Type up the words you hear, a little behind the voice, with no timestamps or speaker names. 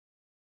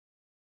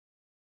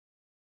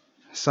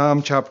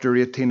Psalm chapter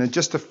 18, and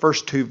just the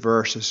first two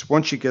verses.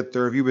 Once you get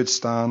there, if you would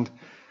stand,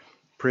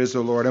 praise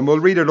the Lord. And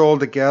we'll read it all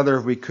together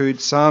if we could.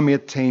 Psalm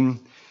 18,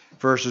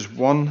 verses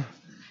 1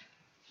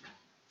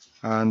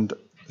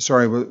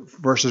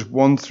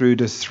 through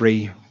to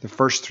 3. The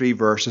first three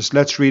verses.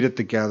 Let's read it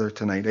together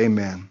tonight.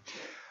 Amen.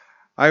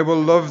 I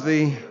will love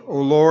thee,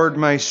 O Lord,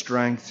 my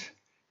strength.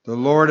 The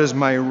Lord is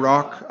my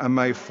rock and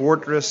my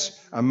fortress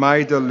and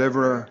my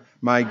deliverer,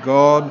 my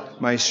God,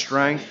 my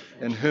strength,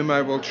 in whom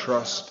I will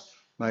trust,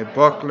 my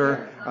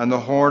buckler and the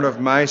horn of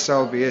my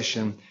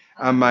salvation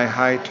and my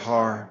high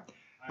tower.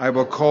 I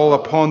will call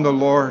upon the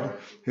Lord,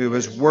 who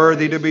is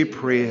worthy to be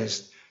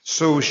praised.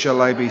 So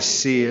shall I be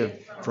saved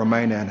from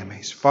mine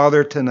enemies.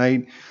 Father,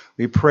 tonight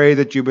we pray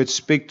that you would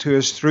speak to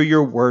us through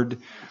your word,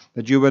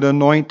 that you would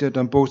anoint it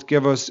and both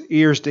give us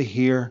ears to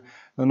hear,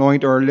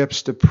 anoint our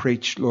lips to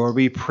preach, Lord.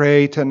 We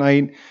pray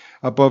tonight,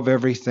 above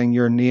everything,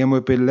 your name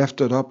would be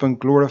lifted up and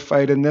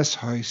glorified in this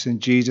house. In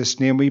Jesus'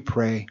 name we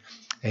pray.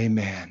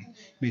 Amen.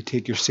 You may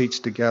take your seats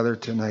together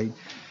tonight.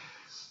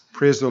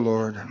 Praise the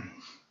Lord.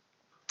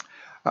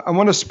 I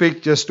want to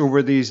speak just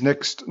over these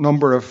next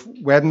number of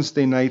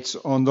Wednesday nights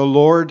on the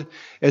Lord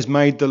is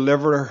my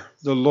deliverer.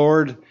 The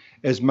Lord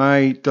is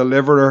my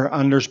deliverer.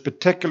 And there's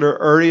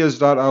particular areas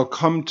that I'll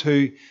come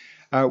to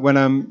when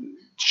I'm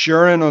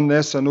sharing on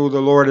this. I know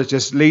the Lord is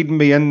just leading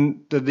me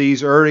into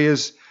these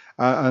areas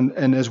and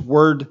in His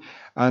Word.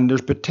 And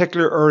there's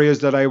particular areas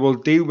that I will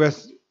deal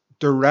with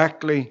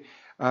directly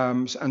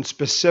and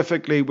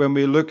specifically when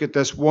we look at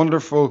this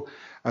wonderful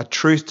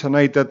truth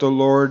tonight that the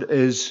Lord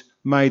is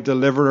my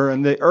deliverer.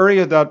 And the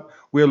area that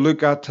we'll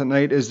look at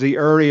tonight is the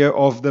area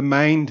of the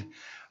mind,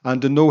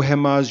 and to know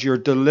Him as your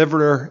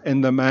deliverer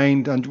in the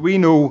mind. And we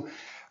know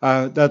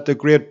that the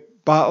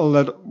great battle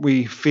that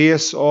we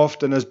face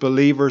often as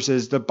believers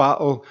is the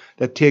battle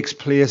that takes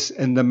place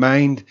in the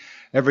mind.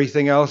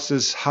 Everything else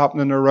is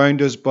happening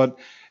around us, but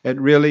it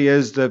really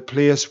is the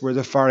place where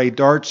the fiery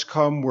darts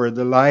come, where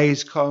the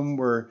lies come,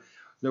 where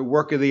the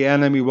work of the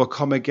enemy will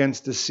come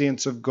against the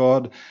saints of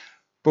God.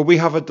 But we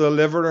have a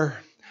deliverer,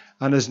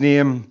 and His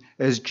name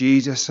is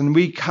Jesus. And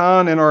we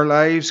can in our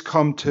lives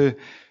come to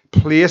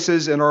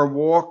places in our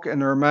walk,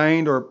 in our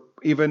mind, or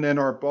even in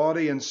our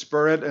body and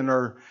spirit, in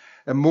our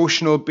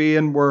emotional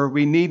being, where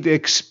we need to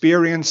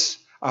experience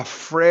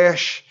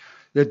afresh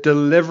the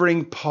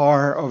delivering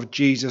power of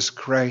Jesus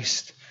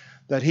Christ.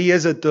 That He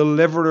is a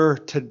deliverer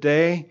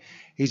today.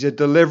 He's a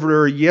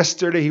deliverer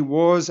yesterday. He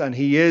was, and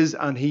He is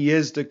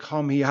to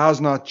come. He has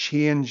not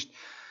changed.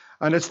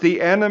 And it's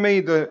the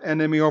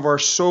enemy of our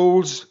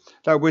souls,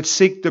 that would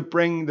seek to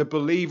bring the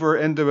believer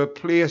into a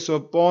place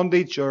of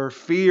bondage or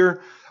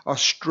fear, a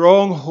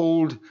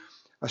stronghold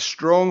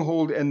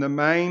in the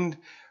mind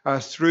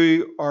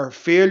through our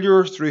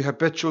failure, through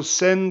habitual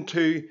sin,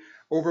 to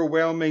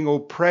overwhelming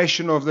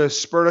oppression of the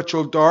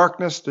spiritual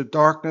darkness,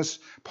 the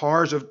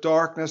powers of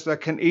darkness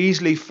that can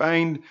easily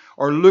find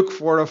or look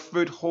for a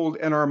foothold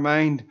in our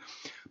mind.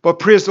 But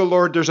praise the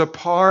Lord, there's a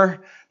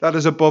power that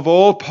is above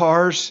all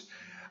powers,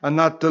 and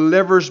that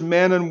delivers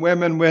men and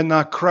women when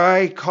that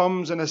cry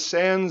comes and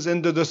ascends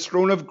into the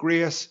throne of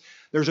grace.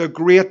 There's a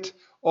great,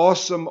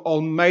 awesome,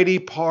 almighty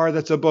power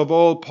that's above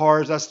all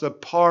powers. That's the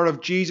power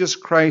of Jesus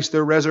Christ,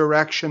 the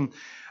resurrection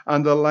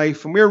and the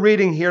life. And we're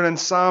reading here in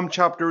Psalm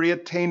chapter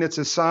 18. It's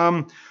a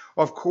psalm,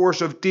 of course,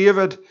 of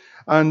David.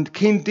 And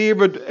King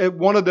David,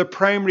 one of the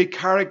primary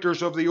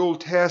characters of the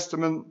Old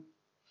Testament.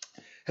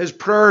 His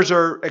prayers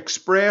are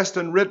expressed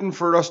and written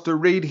for us to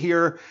read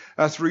here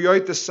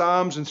throughout the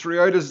Psalms and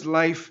throughout his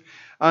life.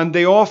 And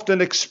they often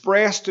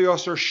express to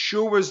us or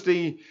show us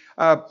the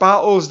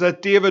battles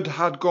that David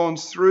had gone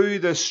through,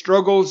 the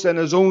struggles in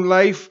his own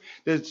life,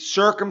 the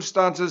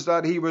circumstances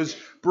that he was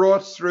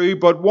brought through.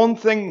 But one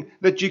thing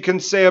that you can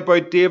say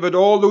about David,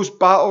 all those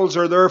battles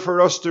are there for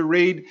us to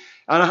read,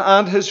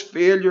 and his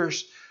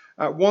failures.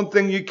 One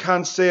thing you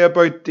can say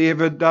about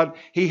David, that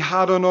he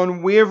had an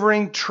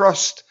unwavering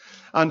trust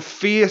and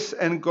faith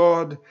in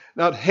God,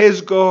 that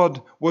his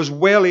God was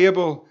well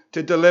able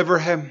to deliver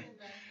him.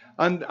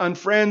 And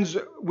friends,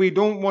 we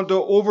don't want to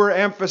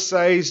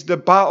overemphasize the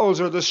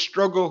battles or the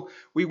struggle.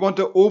 We want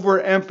to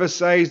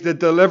overemphasize the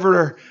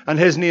deliverer, and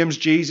his name's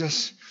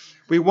Jesus.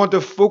 We want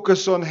to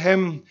focus on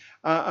him,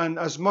 and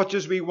as much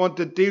as we want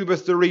to deal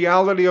with the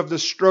reality of the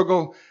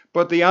struggle,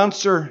 but the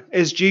answer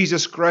is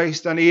Jesus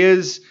Christ, and He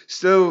is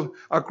still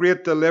a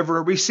great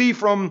deliverer. We see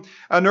from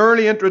an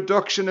early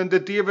introduction into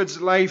David's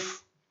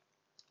life,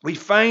 we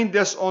find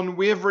this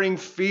unwavering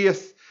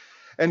faith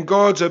in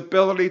God's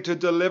ability to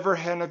deliver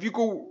him. If you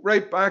go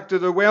right back to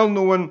the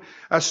well-known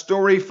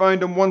story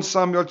found in 1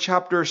 Samuel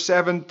chapter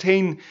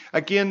 17,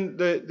 again,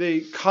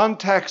 the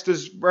context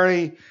is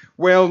very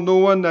well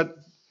known, that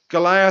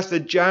Goliath, the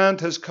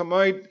giant, has come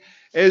out.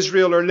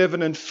 Israel are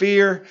living in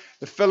fear.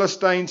 The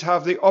Philistines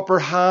have the upper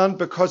hand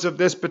because of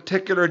this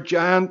particular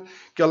giant,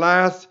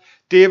 Goliath.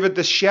 David,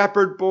 the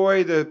shepherd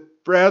boy, the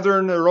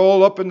brethren are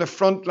all up in the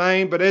front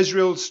line, but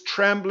Israel's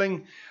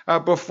trembling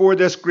before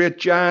this great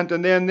giant.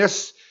 And then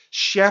this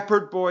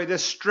shepherd boy,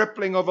 this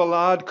stripling of a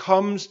lad,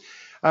 comes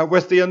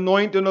with the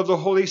anointing of the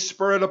Holy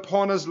Spirit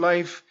upon his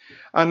life.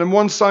 And in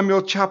 1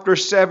 Samuel chapter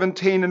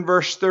 17 and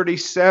verse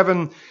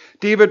 37,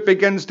 David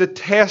begins to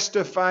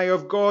testify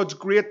of God's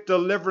great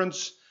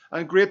deliverance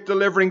and great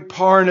delivering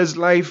power in his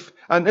life.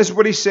 And this is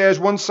what he says,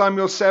 1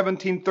 Samuel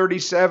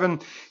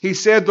 17:37. He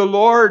said, "The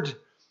Lord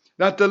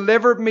that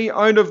delivered me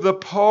out of the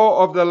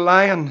paw of the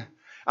lion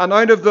and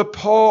out of the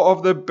paw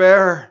of the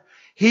bear,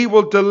 he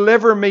will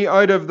deliver me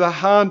out of the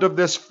hand of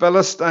this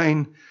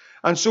Philistine."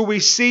 And so we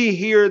see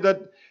here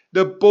that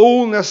the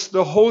boldness,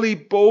 the holy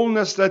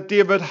boldness that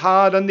David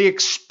had, and the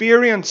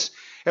experience,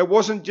 it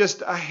wasn't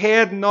just a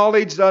head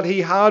knowledge that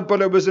he had,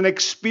 but it was an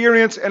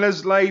experience in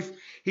his life.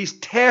 He's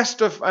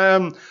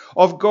testifying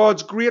of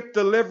God's great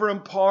delivering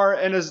power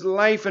in his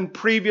life and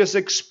previous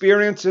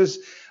experiences.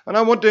 And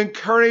I want to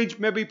encourage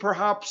maybe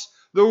perhaps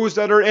those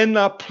that are in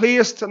that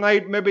place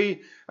tonight,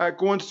 maybe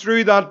going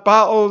through that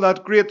battle,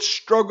 that great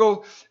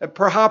struggle,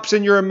 perhaps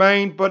in your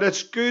mind. But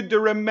it's good to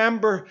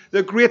remember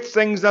the great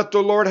things that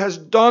the Lord has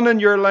done in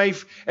your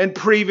life in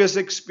previous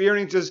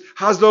experiences.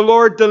 Has the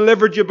Lord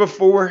delivered you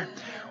before?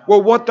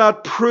 Well, what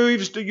that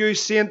proves to you,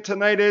 saint,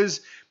 tonight is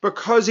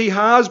because he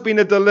has been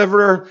a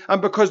deliverer,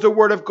 and because the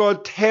Word of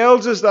God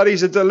tells us that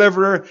he's a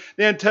deliverer,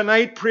 then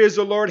tonight, praise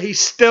the Lord,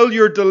 he's still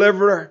your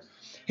deliverer.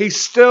 He's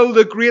still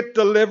the great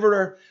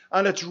deliverer.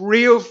 And it's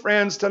real,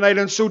 friends, tonight.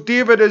 And so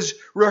David is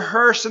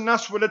rehearsing.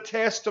 That's what a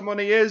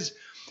testimony is.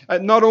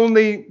 Not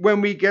only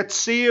when we get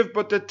saved,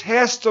 but the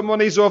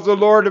testimonies of the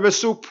Lord. It was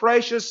so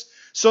precious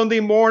Sunday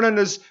morning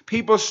as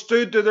people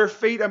stood to their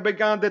feet and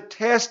began to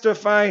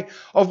testify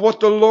of what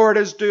the Lord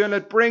is doing.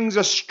 It brings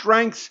a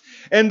strength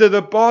into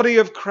the body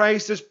of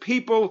Christ as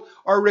people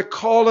are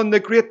recalling the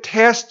great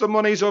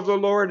testimonies of the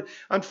Lord.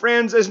 And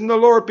friends, isn't the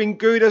Lord been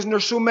good? Isn't there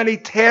so many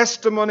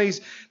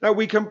testimonies that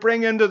we can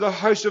bring into the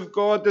house of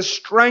God to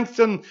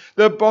strengthen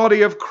the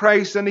body of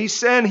Christ? And he's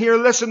saying here,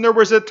 listen, there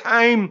was a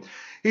time.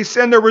 He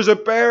said there was a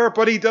bear,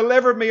 but he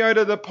delivered me out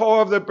of the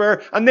paw of the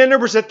bear. And then there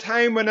was a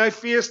time when I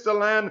faced the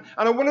lion.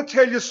 And I want to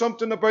tell you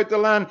something about the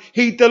lion.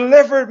 He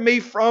delivered me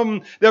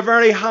from the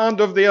very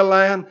hand of the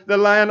lion.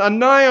 And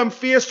now I'm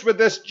faced with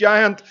this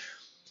giant.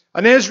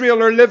 And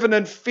Israel are living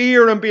in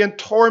fear and being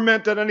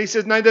tormented. And he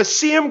says, now the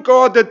same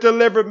God that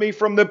delivered me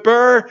from the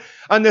bear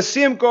and the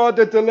same God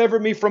that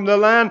delivered me from the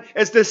lion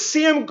is the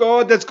same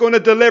God that's going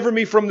to deliver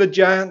me from the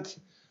giant.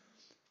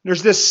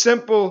 There's this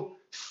simple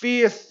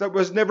faith that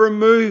was never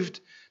moved,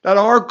 that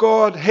our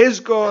God, his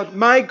God,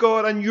 my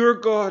God, and your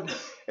God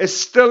is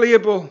still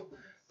able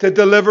to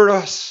deliver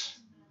us.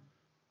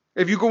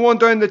 If you go on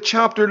down the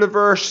chapter to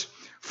verse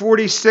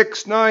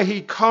 46, now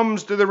he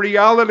comes to the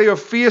reality of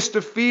face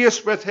to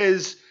face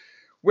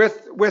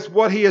with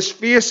what he is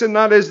facing,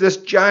 that is this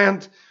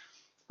giant.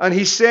 And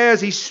he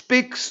says, he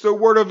speaks the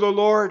word of the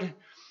Lord.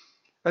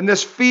 And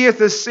this faith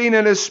is seen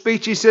in his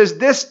speech. He says,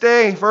 this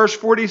day, verse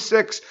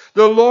 46,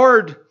 the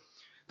Lord,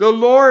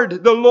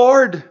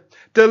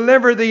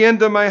 deliver thee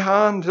into my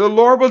hand. The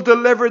Lord will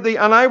deliver thee,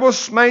 and I will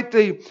smite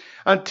thee,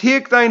 and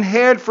take thine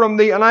head from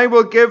thee, and I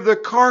will give the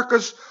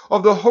carcass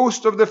of the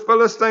host of the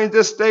Philistines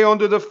this day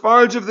unto the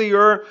fowls of the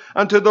air,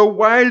 and to the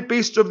wild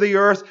beasts of the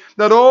earth,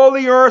 that all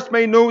the earth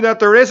may know that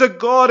there is a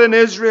God in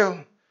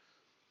Israel.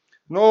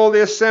 And all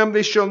the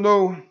assembly shall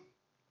know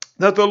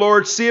that the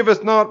Lord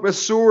saveth not with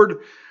sword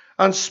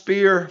and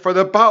spear, for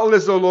the battle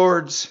is the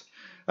Lord's,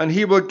 and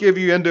he will give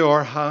you into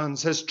our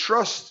hands. His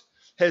trust,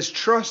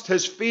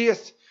 his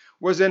faith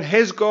was in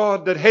his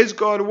God, that his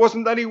God, it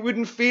wasn't that he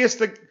wouldn't face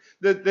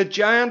the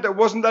giant, it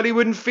wasn't that he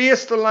wouldn't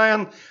face the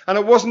lion, and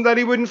it wasn't that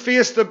he wouldn't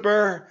face the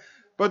bear,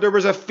 but there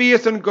was a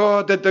faith in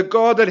God, that the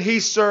God that he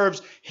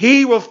serves,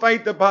 he will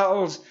fight the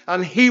battles,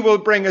 and he will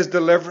bring his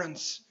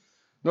deliverance.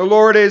 The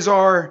Lord is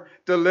our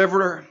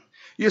deliverer.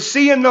 You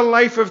see in the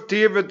life of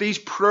David, these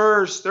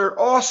prayers, they're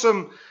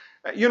awesome.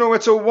 You know,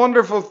 it's a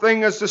wonderful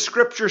thing as the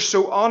scripture's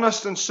so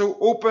honest and so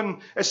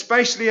open,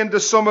 especially into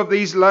some of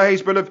these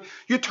lies. But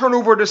if you turn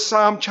over to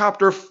Psalm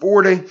chapter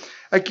 40,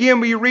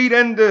 again we read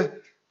into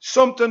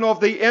something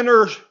of the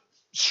inner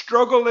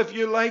struggle, if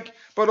you like,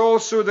 but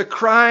also the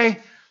cry,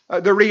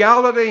 the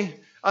reality,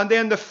 and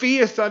then the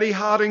faith that he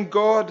had in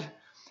God.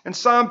 In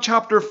Psalm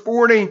chapter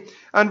 40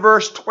 and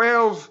verse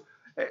 12,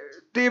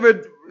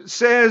 David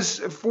says,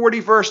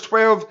 40 verse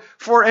 12,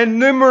 for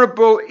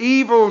innumerable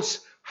evils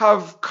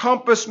have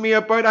compassed me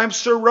about. I'm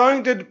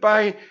surrounded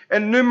by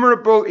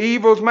innumerable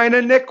evils. Mine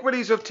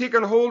iniquities have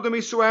taken hold of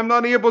me, so I am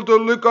not able to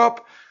look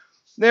up.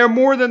 They are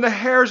more than the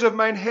hairs of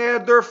mine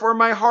head, therefore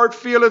my heart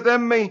faileth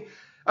in me.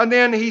 And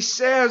then he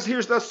says,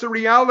 that's the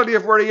reality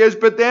of where he is,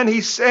 but then he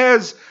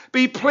says,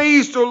 be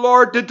pleased, O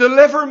Lord, to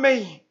deliver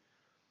me.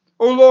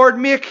 O Lord,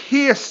 make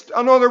haste.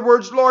 In other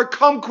words, Lord,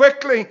 come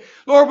quickly.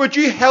 Lord, would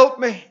you help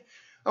me?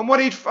 And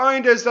what he'd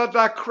found is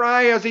that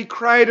cry, as he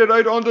cried it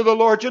out unto the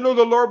Lord, you know,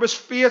 the Lord was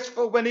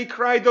faithful when he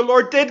cried. The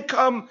Lord did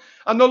come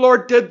and the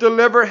Lord did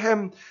deliver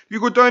him. You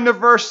go down to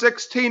verse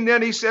 16,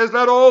 then he says,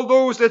 let all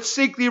those that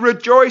seek thee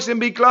rejoice and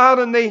be glad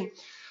in thee.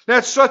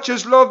 Let such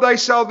as love thy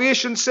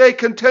salvation say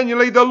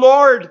continually,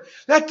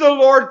 let the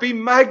Lord be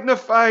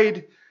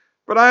magnified.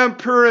 But I am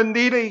poor and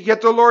needy,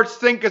 yet the Lord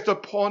thinketh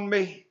upon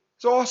me.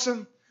 It's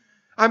awesome.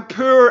 I'm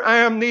poor,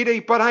 I am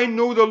needy, but I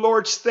know the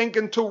Lord's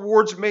thinking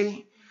towards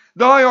me.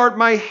 Thou art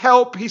my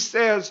help, he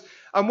says.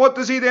 And what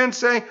does he then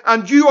say?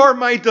 And you are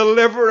my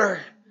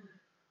deliverer.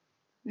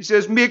 He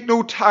says, make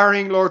no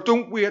tarrying, Lord.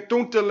 Don't wait,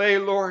 don't delay,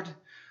 Lord.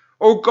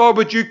 Oh God,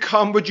 would you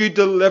come? Would you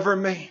deliver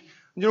me?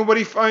 You know what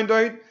he found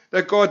out?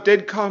 That God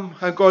did come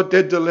and God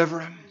did deliver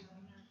him.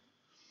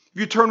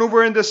 If you turn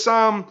over into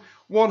Psalm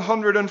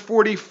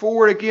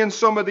 144, again,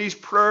 some of these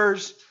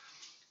prayers,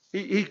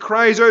 he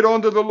cries out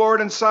unto the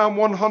Lord in Psalm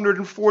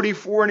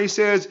 144, and he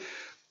says,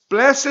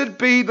 blessed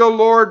be the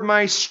Lord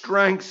my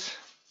strength.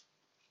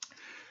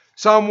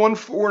 Psalm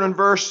 144 and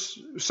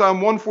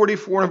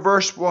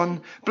verse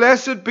 1.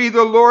 Blessed be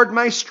the Lord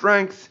my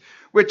strength,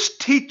 which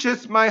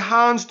teacheth my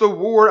hands to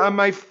war and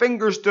my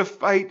fingers to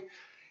fight.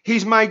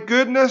 He's my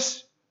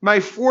goodness, my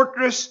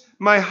fortress,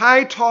 my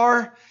high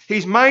tower.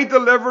 He's my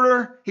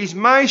deliverer. He's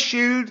my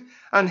shield,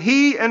 and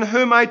he in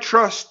whom I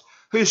trust,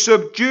 who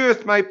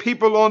subdueth my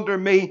people under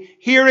me.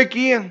 Here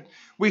again,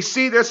 we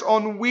see this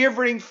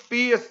unwavering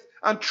faith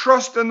and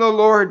trust in the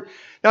Lord,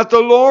 that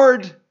the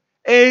Lord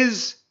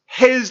is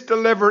his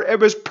deliverer. It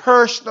was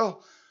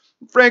personal.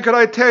 Friend, could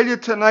I tell you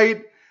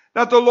tonight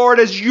that the Lord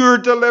is your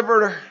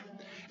deliverer?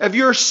 If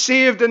you're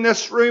saved in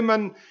this room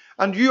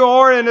and you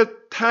are in a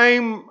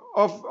time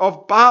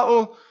of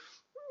battle,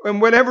 in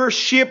whatever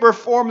shape or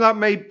form that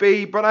may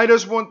be, but I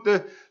just want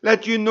to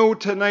let you know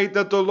tonight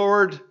that the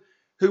Lord,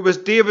 who was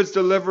David's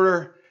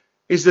deliverer,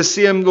 is the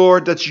same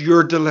Lord that's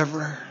your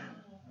deliverer.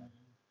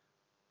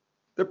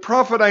 The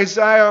prophet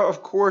Isaiah,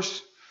 of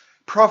course,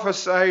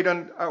 prophesied,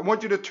 and I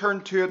want you to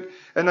turn to it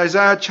in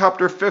Isaiah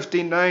chapter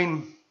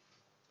 59.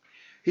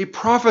 He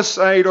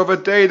prophesied of a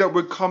day that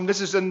would come.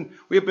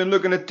 We've been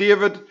looking at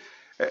David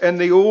in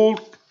the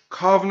old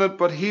covenant,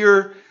 but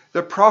here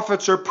the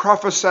prophets are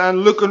prophesying,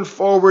 looking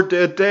forward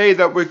to a day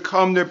that would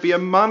come. There'd be a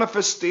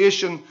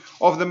manifestation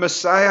of the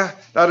Messiah,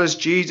 that is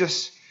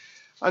Jesus.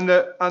 And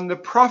the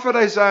prophet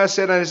Isaiah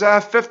said in Isaiah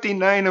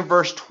 59 and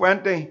verse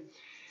 20,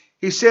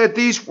 he said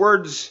these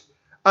words,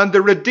 and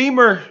the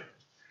Redeemer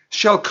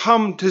shall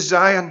come to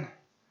Zion,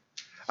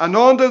 and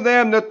unto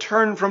them that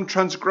turn from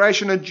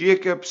transgression in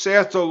Jacob,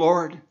 saith the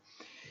Lord.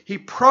 He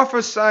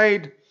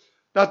prophesied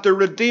that the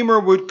Redeemer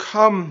would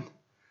come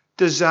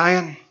to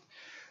Zion.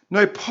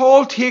 Now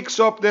Paul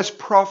takes up this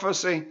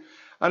prophecy,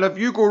 and if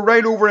you go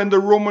right over into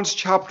Romans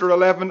chapter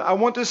 11, I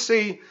want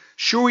to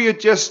show you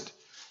just,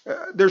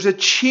 there's a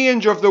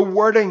change of the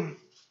wording.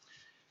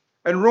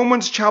 In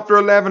Romans chapter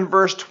 11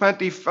 verse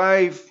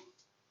 25,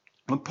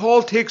 when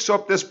Paul takes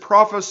up this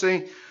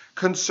prophecy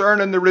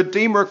concerning the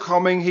Redeemer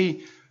coming,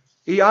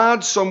 he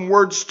adds some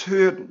words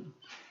to it.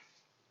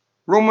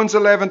 Romans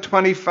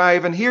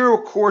 11:25, and here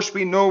of course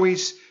we know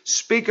he's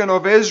speaking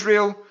of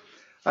Israel.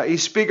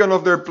 He's speaking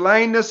of their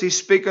blindness. He's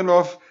speaking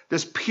of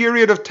this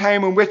period of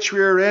time in which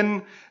we are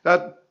in,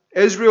 that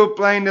Israel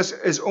blindness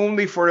is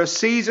only for a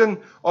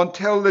season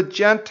until the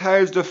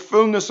Gentiles, the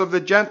fullness of the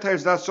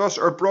Gentiles, that's us,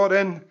 are brought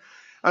in.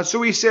 And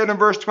so he said in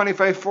verse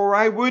 25, for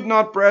I would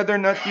not,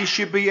 brethren, that ye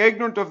should be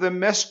ignorant of the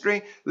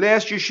mystery,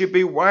 lest ye should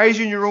be wise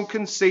in your own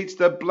conceits.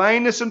 The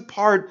blindness in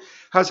part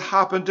has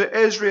happened to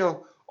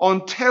Israel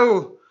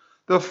until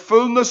the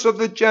fullness of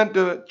the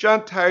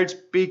Gentiles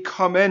be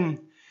come in.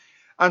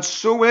 And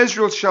so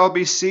Israel shall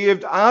be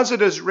saved, as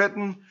it is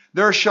written,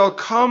 there shall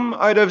come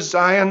out of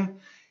Zion,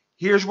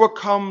 here's what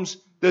comes,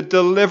 the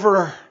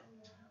deliverer.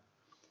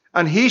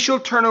 And he shall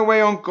turn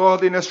away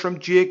ungodliness from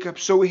Jacob.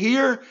 So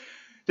here,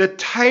 the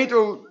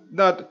title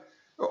that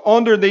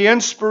under the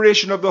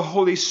inspiration of the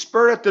Holy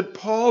Spirit that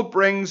Paul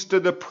brings to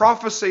the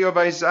prophecy of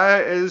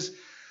Isaiah is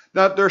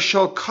that there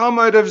shall come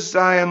out of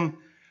Zion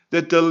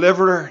the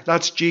deliverer.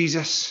 That's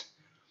Jesus.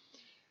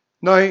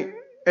 Now,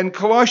 in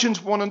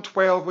Colossians 1 and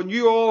 12, when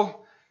you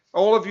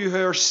all of you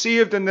who are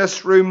saved in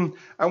this room,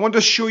 I want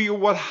to show you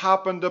what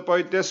happened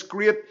about this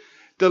great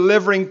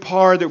delivering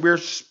power that we're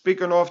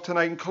speaking of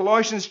tonight. In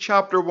Colossians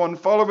chapter 1,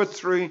 follow it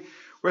through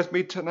with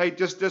me tonight,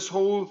 just this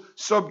whole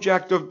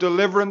subject of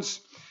deliverance.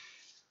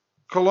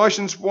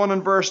 Colossians 1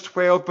 and verse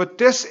 12, but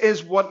this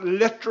is what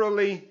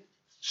literally,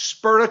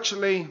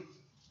 spiritually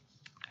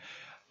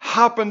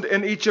happened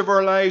in each of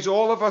our lives,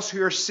 all of us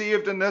who are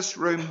saved in this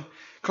room.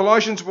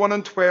 Colossians 1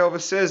 and 12, it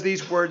says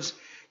these words,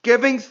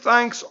 giving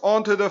thanks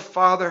unto the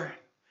Father,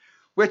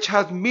 which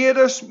hath made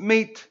us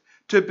meet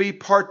to be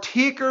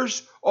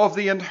partakers of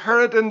the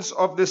inheritance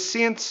of the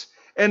saints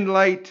in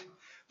light.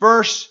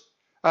 Verse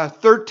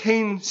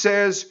 13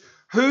 says,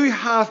 who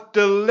hath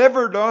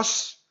delivered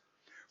us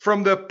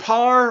from the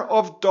power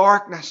of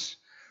darkness.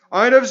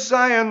 Out of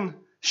Zion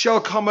shall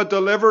come a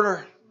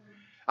deliverer.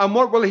 And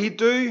what will he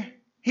do?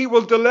 He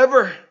will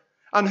deliver.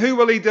 And who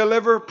will he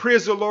deliver?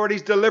 Praise the Lord,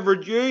 he's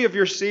delivered you if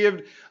you're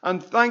saved.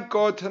 And thank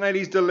God tonight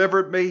he's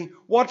delivered me.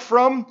 What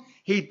from?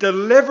 He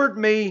delivered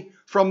me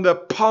from the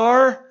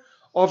power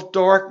of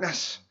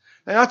darkness.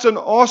 Now that's an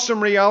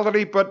awesome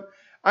reality, but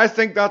I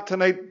think that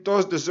tonight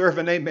does deserve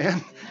an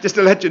amen. Just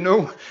to let you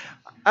know.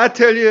 I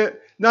tell you,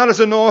 that is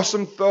an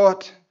awesome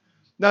thought.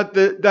 that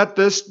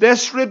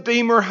this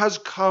Redeemer has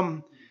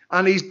come,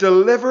 and he's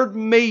delivered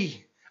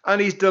me,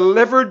 and he's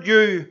delivered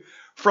you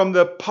from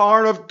the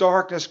power of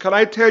darkness. Can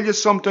I tell you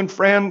something,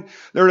 friend?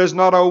 There is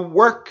not a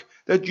work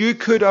that you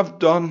could have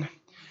done,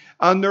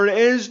 and there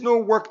is no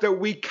work that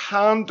we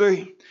can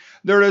do.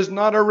 There is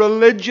not a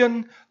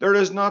religion. There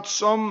is not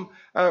some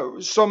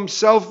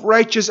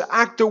self-righteous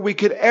act that we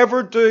could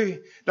ever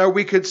do that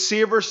we could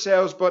save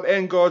ourselves. But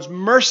in God's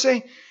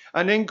mercy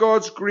and in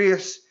God's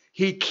grace,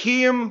 he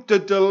came to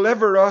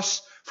deliver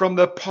us from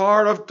the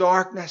power of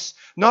darkness.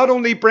 Not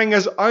only bring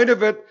us out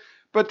of it,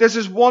 but this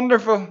is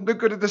wonderful.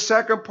 Look at the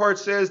second part.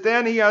 Says,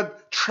 then he had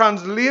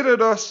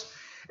translated us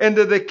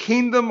into the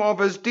kingdom of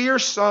his dear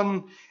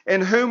Son,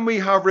 in whom we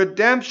have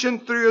redemption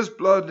through his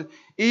blood,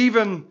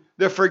 even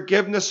the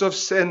forgiveness of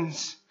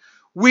sins.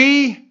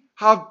 We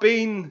have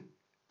been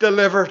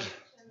delivered.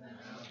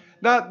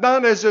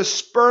 That is a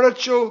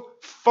spiritual,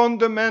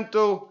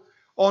 fundamental,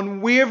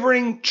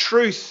 unwavering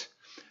truth.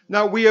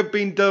 Now we have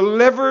been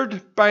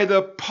delivered by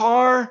the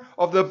power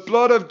of the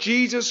blood of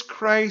Jesus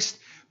Christ,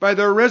 by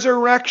the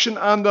resurrection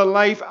and the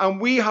life,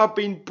 and we have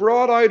been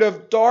brought out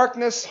of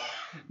darkness.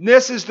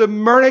 This is the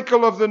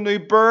miracle of the new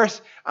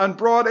birth, and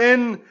brought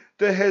in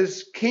to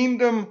his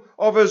kingdom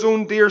of his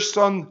own dear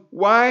Son.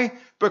 Why?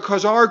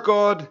 Because our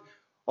God,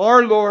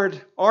 our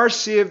Lord, our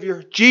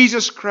Savior,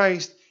 Jesus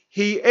Christ,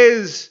 he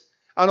is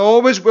and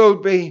always will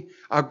be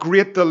a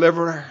great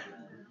deliverer.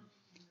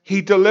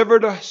 He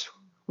delivered us.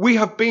 We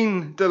have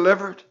been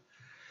delivered.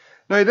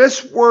 Now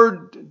this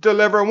word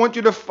deliver, I want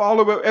you to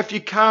follow it if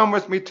you can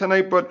with me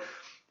tonight, but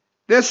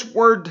this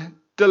word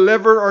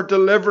deliver or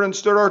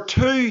deliverance, there are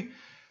two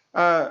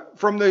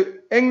from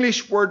the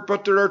English word,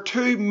 but there are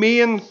two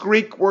main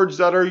Greek words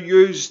that are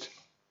used.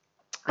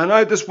 And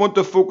I just want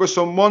to focus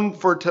on one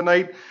for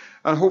tonight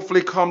and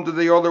hopefully come to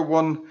the other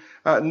one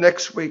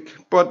next week.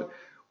 But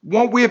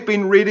what we have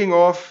been reading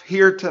off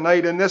here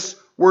tonight in this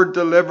word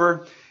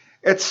deliver,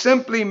 it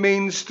simply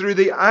means through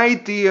the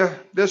idea,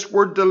 this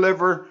word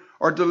deliver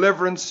or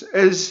deliverance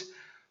is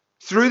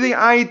through the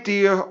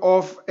idea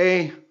of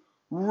a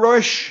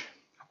rush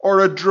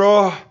or a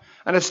draw.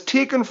 And it's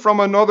taken from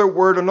another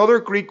word, another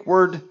Greek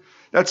word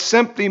that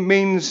simply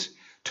means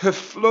to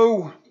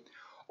flow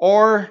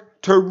or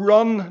to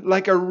run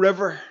like a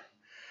river.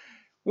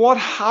 What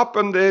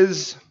happened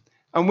is,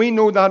 and we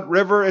know that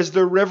river is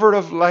the river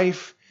of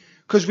life,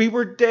 because we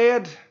were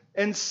dead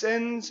in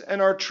sins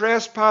and our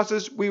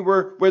trespasses. We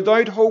were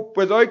without hope,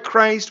 without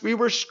Christ. We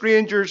were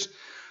strangers.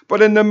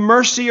 But in the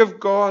mercy of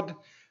God,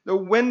 the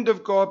wind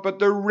of God, but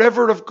the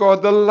river of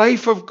God, the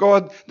life of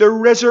God, the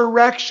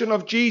resurrection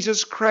of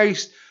Jesus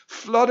Christ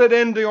flooded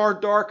into our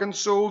darkened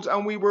souls,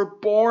 and we were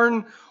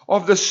born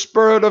of the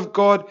Spirit of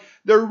God.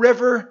 The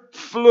river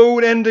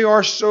flowed into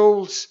our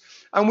souls,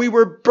 and we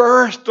were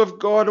birthed of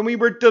God, and we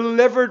were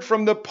delivered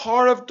from the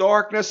power of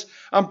darkness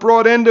and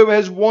brought into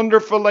his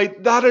wonderful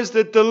light. That is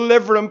the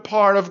delivering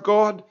power of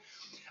God.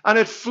 And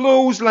it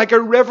flows like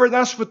a river.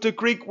 That's what the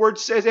Greek word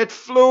says. It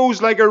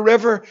flows like a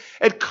river.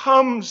 It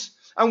comes.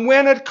 And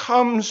when it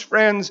comes,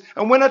 friends,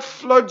 and when it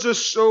floods a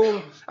soul,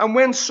 and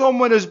when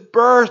someone is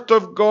birthed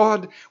of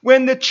God,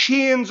 when the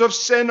chains of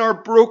sin are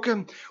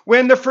broken,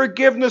 when the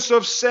forgiveness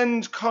of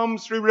sins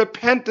comes through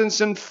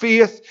repentance and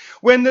faith,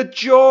 when the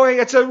joy,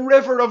 it's a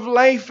river of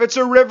life, it's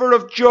a river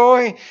of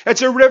joy,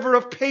 it's a river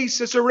of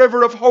peace, it's a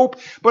river of hope,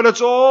 but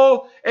it's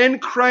all in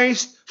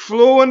Christ,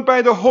 flowing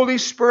by the Holy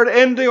Spirit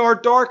into our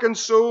darkened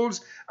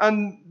souls.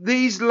 And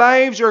these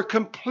lives are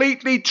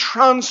completely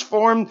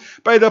transformed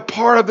by the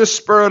power of the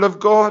Spirit of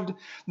God.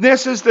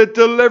 This is the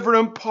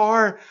delivering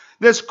power.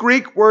 This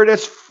Greek word, it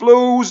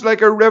flows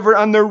like a river.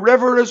 And the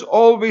river is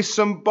always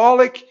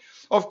symbolic,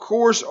 of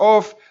course,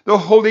 of the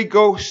Holy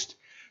Ghost.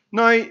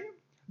 Now,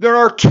 there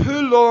are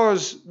two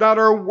laws that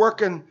are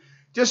working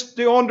just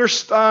to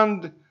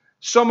understand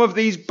some of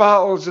these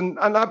battles. And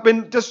I've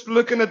been just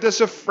looking at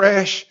this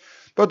afresh.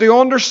 But to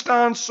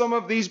understand some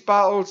of these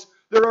battles,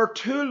 there are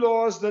two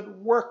laws that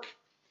work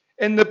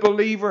in the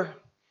believer.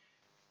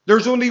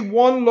 There's only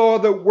one law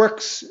that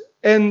works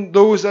in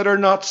those that are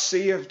not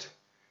saved.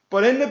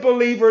 But in the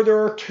believer,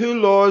 there are two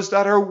laws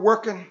that are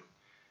working.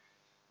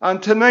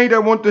 And tonight I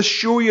want to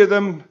show you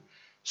them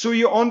so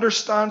you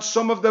understand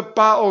some of the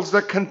battles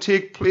that can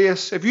take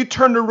place. If you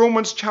turn to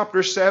Romans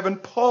chapter 7,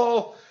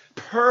 Paul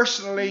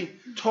personally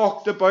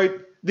talked about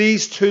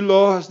these two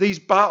laws, these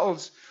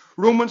battles.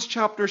 Romans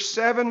chapter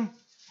 7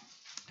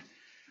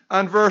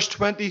 and verse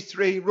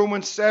 23.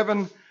 Romans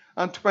 7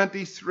 and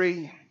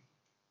 23.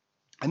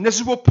 And this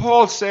is what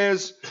Paul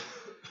says.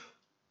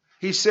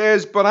 He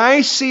says, but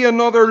I see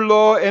another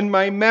law in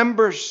my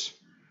members,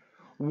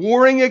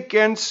 warring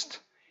against.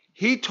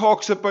 He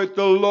talks about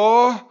the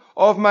law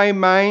of my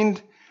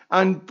mind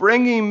and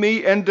bringing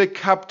me into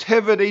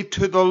captivity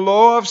to the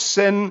law of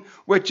sin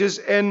which is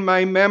in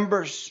my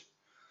members.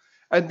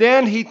 And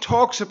then he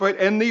talks about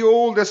in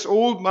this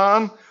old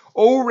man,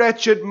 O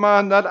wretched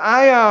man that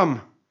I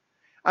am.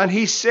 And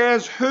he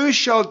says, who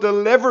shall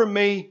deliver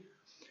me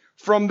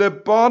from the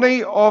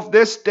body of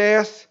this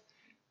death?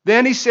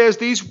 Then he says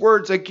these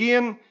words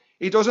again.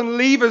 He doesn't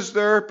leave us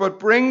there, but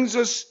brings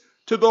us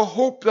to the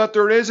hope that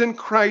there is in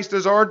Christ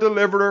as our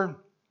deliverer.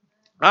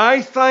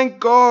 I thank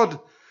God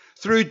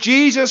through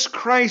Jesus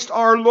Christ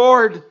our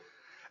Lord.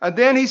 And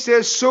then he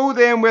says, so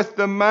then with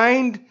the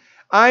mind,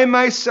 I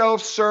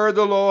myself serve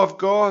the law of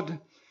God.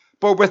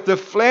 But with the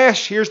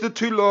flesh, here's the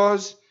two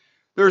laws.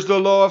 There's the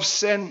law of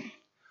sin.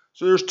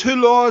 So there's two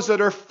laws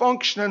that are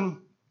functioning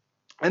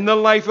in the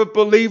life of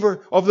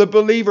the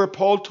believer.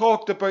 Paul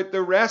talked about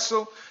the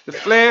wrestle, the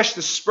flesh,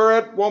 the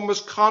spirit. One was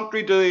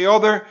contrary to the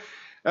other.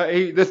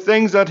 The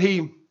things that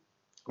he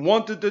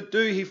wanted to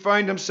do, he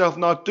found himself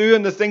not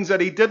doing. The things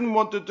that he didn't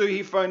want to do,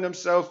 he found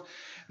himself,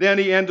 then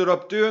he ended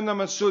up doing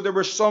them. And so there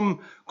was some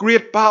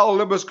great battle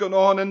that was going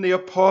on in the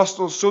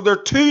apostles. So there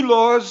are two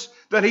laws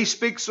that he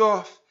speaks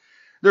of.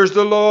 There's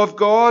the law of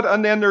God,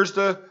 and then there's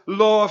the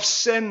law of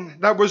sin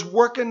that was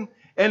working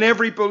in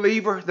every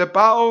believer. The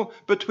battle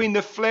between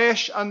the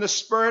flesh and the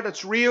spirit,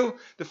 it's real.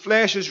 The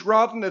flesh is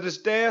rotten, it is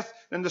death.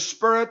 And the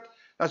spirit,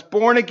 that's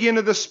born again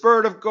of the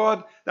Spirit of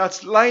God,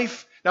 that's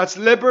life, that's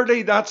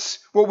liberty. That's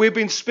what we've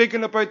been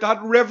speaking about,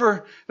 that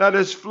river that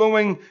is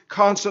flowing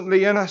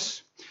constantly in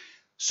us.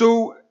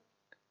 So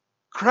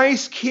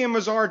Christ came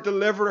as our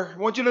deliverer. I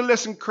want you to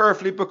listen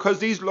carefully, because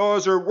these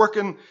laws are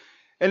working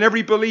in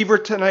every believer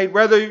tonight,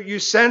 whether you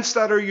sense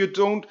that or you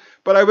don't.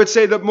 But I would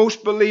say that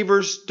most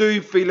believers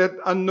do feel it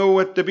and know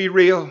it to be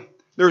real.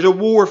 There's a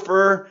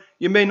warfare.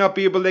 You may not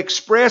be able to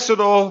express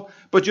it all,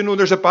 but you know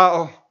there's a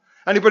battle.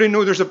 Anybody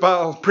know there's a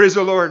battle? Praise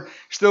the Lord.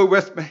 Still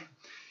with me.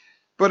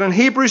 But in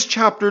Hebrews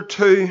chapter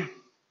 2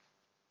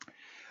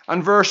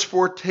 and verse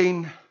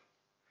 14,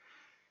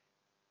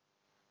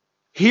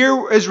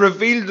 here is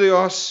revealed to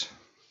us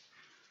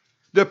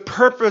the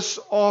purpose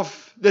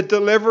of the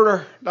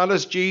deliverer, that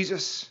is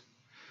Jesus.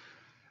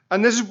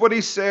 And this is what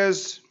he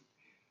says,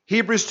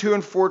 Hebrews 2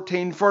 and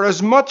 14. For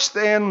as much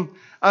then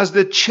as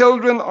the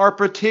children are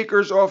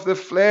partakers of the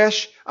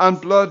flesh and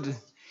blood,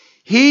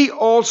 he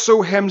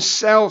also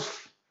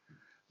himself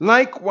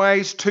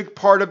likewise took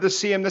part of the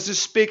same. This is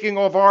speaking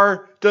of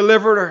our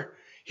deliverer.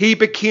 He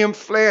became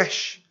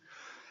flesh.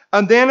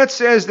 And then it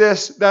says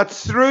this, that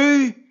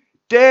through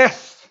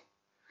death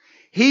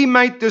he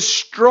might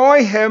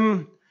destroy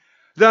him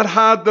that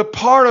had the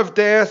power of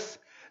death,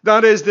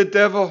 that is the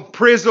devil.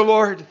 Praise the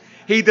Lord.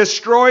 He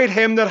destroyed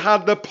him that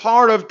had the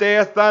power of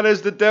death, that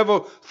is the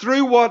devil.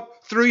 Through what?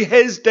 Through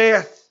his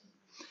death.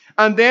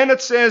 And then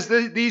it says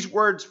these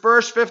words,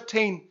 verse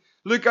 15.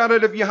 Look at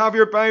it if you have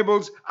your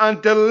Bibles.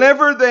 And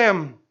deliver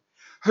them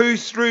who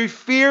through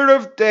fear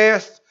of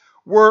death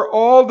were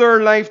all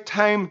their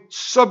lifetime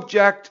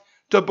subject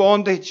to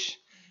bondage.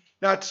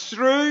 That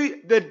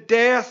through the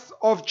death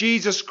of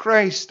Jesus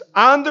Christ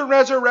and the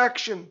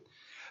resurrection,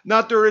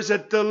 that there is a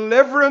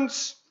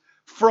deliverance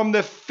from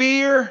the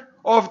fear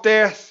of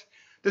death.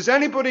 Does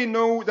anybody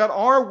know that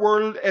our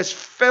world is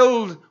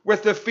filled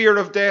with the fear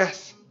of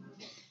death?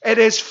 It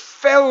is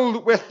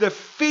filled with the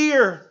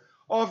fear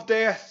of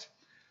death.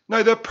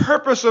 Now the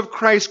purpose of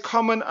Christ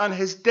coming and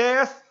his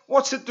death,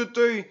 what's it to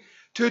do?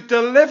 To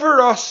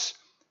deliver us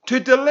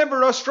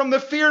from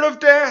the fear of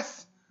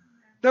death.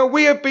 Now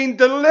we have been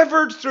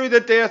delivered through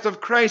the death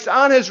of Christ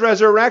and his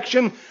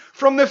resurrection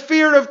from the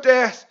fear of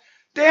death.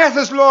 Death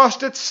has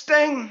lost its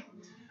sting.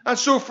 And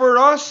so for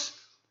us,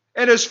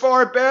 it is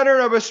far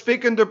better. I was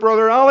speaking to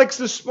Brother Alex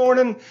this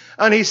morning,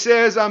 and he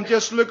says, I'm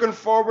just looking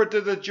forward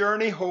to the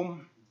journey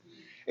home.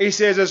 He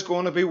says, it's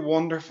going to be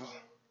wonderful.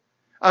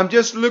 I'm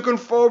just looking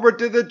forward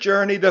to the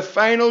journey, the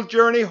final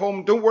journey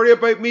home. Don't worry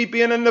about me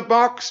being in the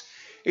box.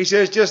 He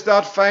says, just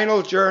that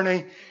final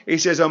journey. He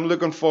says, I'm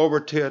looking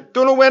forward to it.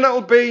 Don't know when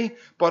it'll be,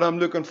 but I'm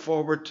looking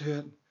forward to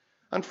it.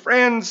 And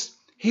friends,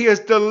 he has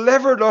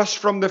delivered us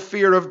from the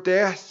fear of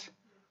death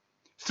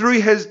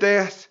through his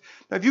death.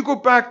 Now, if you go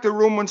back to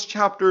Romans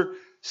chapter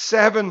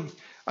 7,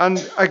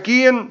 and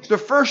again, the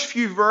first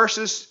few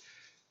verses,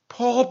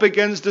 Paul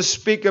begins to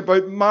speak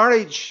about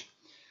marriage.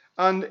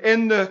 And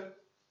in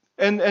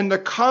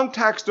the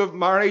context of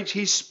marriage,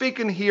 he's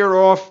speaking here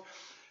of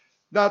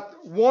that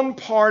one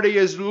party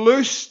is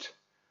loosed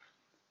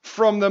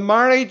from the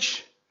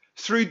marriage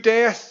through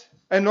death.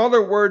 In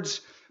other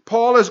words,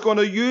 Paul is going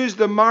to use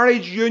the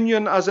marriage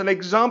union as an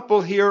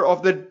example here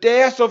of the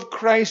death of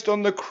Christ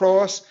on the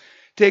cross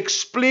to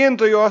explain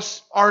to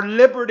us our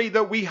liberty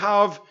that we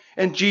have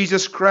in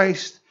Jesus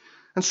Christ.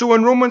 And so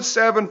in Romans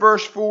 7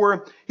 verse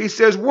 4, he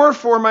says,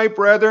 wherefore, my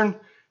brethren,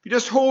 if you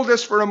just hold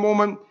this for a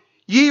moment,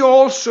 ye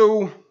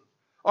also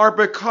are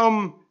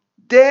become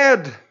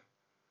dead.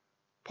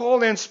 Paul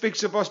then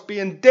speaks of us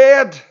being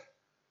dead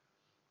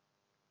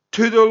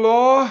to the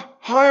law.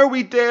 How are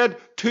we dead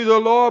to the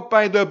law?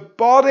 By the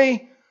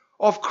body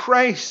of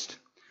Christ.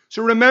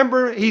 So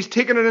remember, he's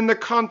taken it in the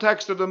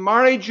context of the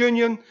marriage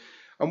union.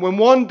 And when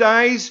one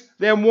dies,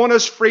 then one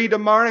is free to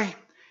marry.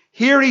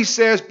 Here he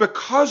says,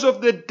 because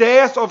of the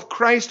death of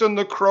Christ on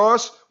the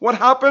cross, what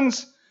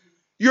happens?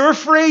 You're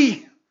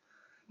free.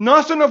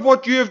 Nothing of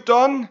what you have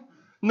done,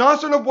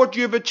 nothing of what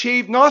you have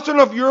achieved, nothing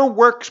of your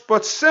works,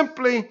 but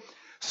simply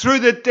through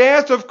the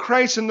death of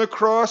Christ on the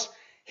cross,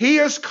 he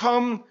has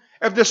come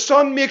If the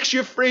Son makes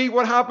you free,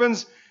 what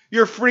happens?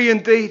 You're free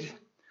indeed.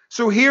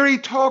 So here he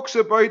talks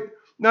about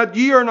that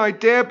ye are now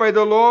dead by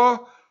the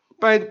law,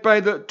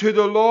 to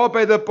the law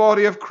by the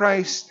body of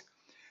Christ.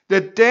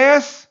 The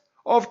death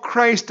of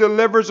Christ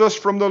delivers us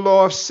from the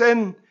law of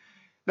sin,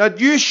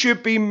 that you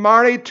should be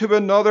married to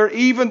another,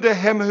 even to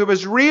him who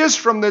was raised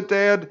from the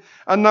dead,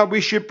 and that we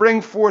should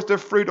bring forth the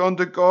fruit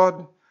unto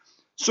God.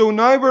 So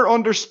now we're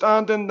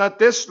understanding that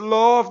this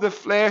law of the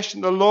flesh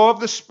and the law of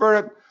the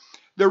Spirit,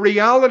 the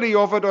reality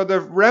of it, or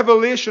the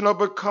revelation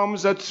of it,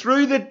 comes that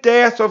through the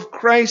death of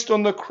Christ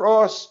on the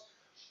cross,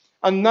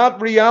 and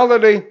that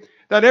reality,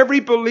 that every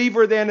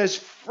believer then is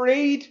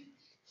freed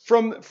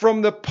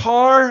from the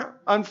power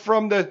and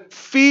from the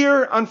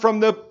fear and from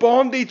the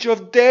bondage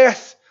of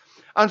death.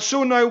 And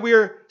so now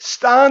we're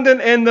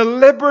standing in the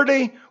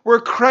liberty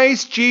where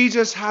Christ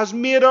Jesus has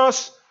made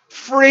us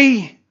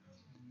free.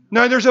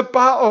 Now there's a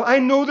battle. I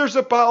know there's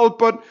a battle,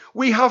 but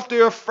we have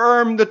to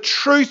affirm the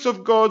truth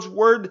of God's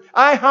word.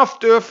 I have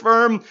to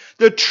affirm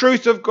the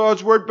truth of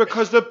God's word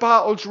because the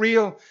battle's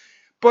real.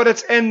 But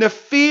it's in the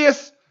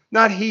faith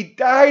that he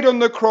died on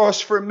the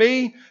cross for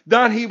me,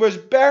 that he was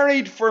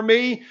buried for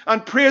me,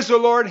 and praise the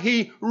Lord,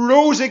 he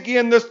rose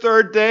again the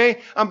third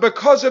day. And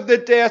because of the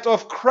death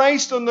of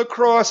Christ on the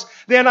cross,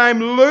 then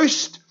I'm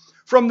loosed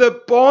from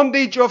the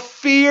bondage of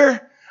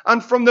fear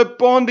and from the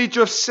bondage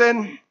of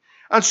sin.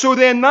 And so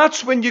then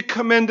that's when you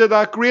come into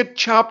that great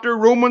chapter,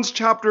 Romans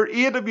chapter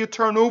 8, if you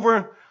turn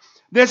over.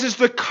 This is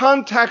the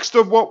context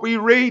of what we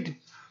read.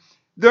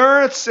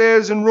 There it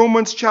says in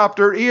Romans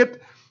chapter 8,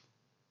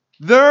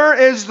 there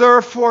is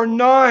therefore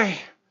now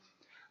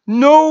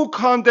no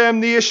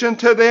condemnation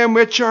to them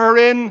which are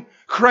in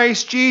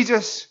Christ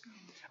Jesus.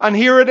 And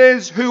here it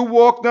is, who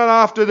walk not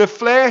after the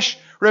flesh.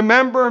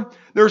 Remember,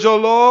 there's a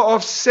law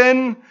of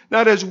sin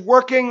that is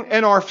working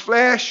in our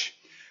flesh,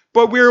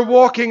 but we're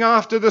walking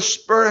after the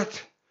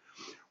Spirit.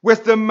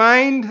 With the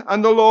mind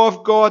and the law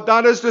of God,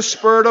 that is the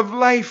Spirit of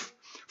life.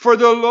 For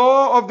the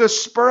law of the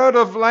Spirit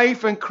of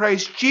life in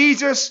Christ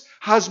Jesus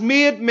has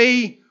made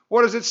me,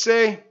 what does it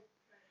say?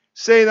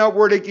 Say that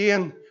word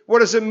again.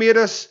 What has it made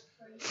us?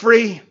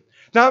 Free.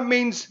 That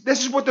means,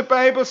 this is what the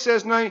Bible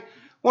says now. I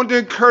want to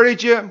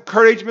encourage you,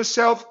 encourage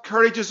myself,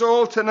 encourage us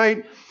all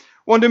tonight. I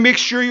want to make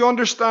sure you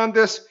understand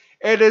this.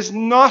 It is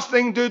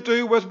nothing to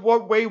do with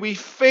what way we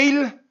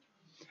feel,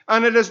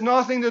 and it has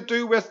nothing to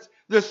do with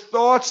the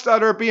thoughts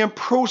that are being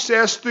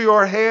processed through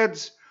our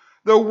heads.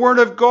 The Word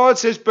of God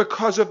says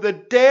because of the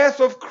death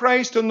of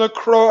Christ on the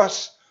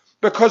cross,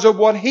 because of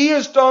what he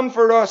has done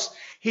for us,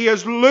 he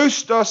has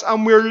loosed us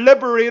and we're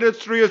liberated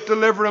through his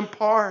delivering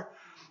power.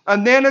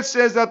 And then it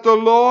says that the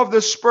law of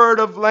the Spirit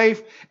of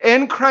life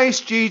in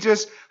Christ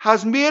Jesus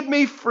has made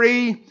me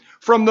free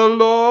from the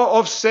law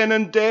of sin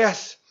and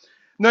death.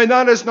 Now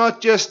that is not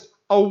just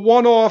a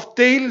one-off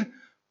deal,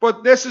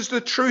 but this is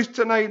the truth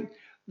tonight.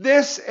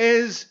 This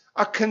is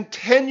a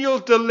continual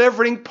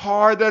delivering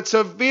power that's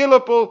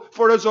available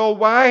for us all.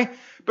 Why?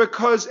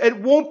 Because it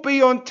won't be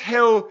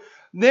until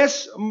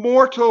this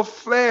mortal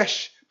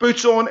flesh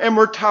puts on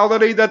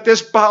immortality that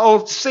this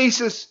battle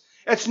ceases.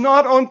 It's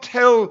not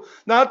until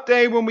that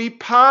day when we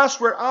pass,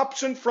 we're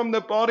absent from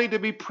the body to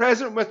be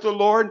present with the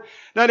Lord,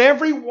 that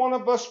every one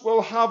of us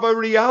will have a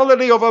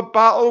reality of a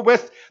battle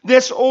with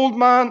this old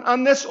man.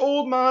 And this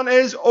old man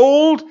is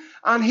old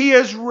and he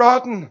is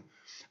rotten.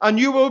 And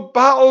you will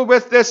battle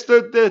with this to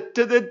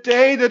the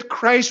day that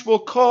Christ will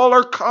call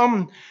or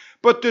come.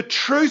 But the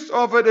truth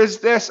of it is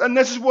this, and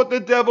this is what the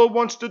devil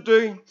wants to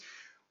do.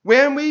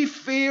 When we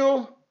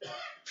feel,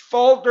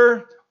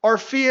 falter, or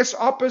face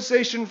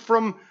opposition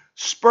from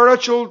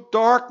spiritual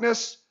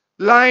darkness,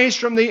 lies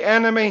from the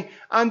enemy,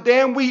 and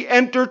then we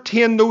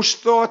entertain those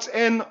thoughts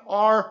in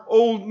our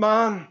old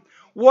man,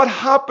 what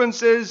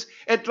happens is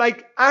it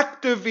like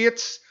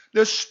activates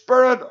the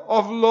spirit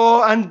of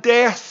law and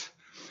death.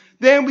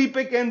 Then we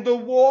begin to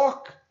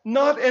walk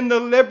not in the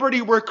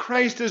liberty where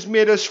Christ has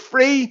made us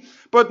free,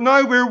 but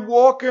now we're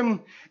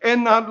walking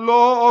in that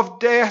law of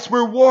death.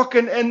 We're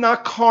walking in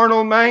that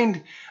carnal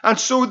mind. And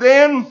so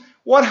then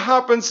what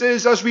happens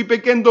is as we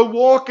begin to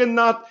walk in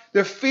that,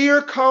 the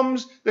fear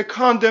comes, the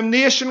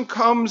condemnation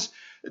comes,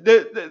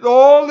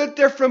 all the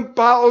different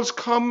battles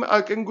come.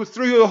 I can go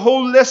through the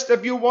whole list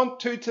if you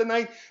want to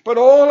tonight. But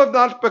all of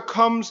that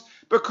becomes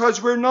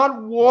because we're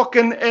not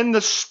walking in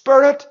the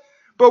Spirit,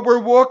 but we're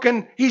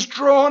walking. He's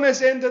drawn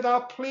us into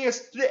that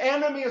place. The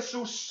enemy is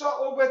so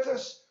subtle with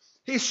us.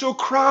 He's so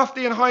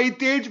crafty in how he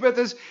deals with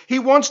us. He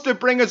wants to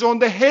bring us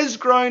onto his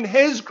ground.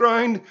 His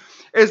ground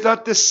is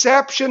that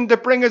deception to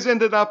bring us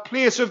into that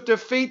place of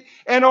defeat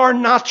in our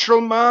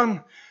natural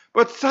man.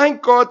 But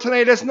thank God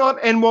tonight it's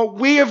not in what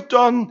we have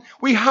done.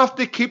 We have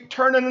to keep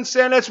turning and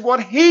saying it's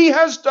what he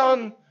has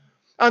done.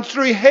 And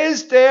through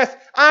his death,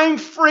 I'm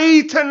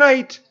free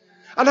tonight.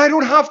 And I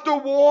don't have to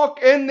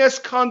walk in this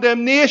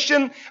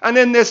condemnation and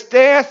in this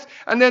death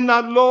and in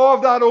that law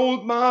of that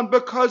old man,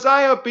 because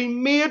I have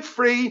been made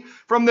free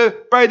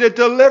by the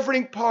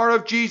delivering power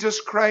of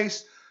Jesus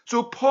Christ.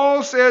 So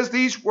Paul says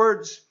these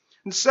words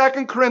in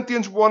 2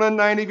 Corinthians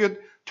 1:9. If you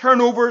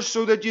turn over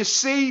so that you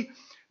see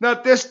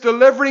that this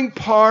delivering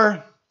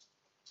power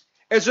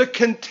is a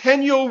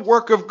continual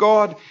work of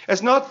God.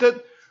 It's not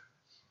that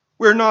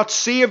we're not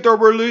saved or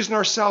we're losing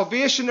our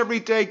salvation every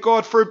day,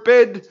 God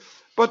forbid.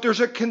 But there's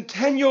a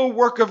continual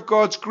work of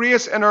God's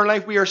grace in our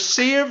life. We are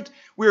saved,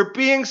 we're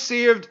being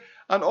saved,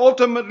 and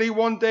ultimately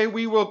one day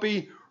we will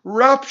be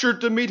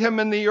raptured to meet him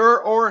in the air,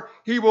 or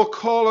he will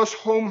call us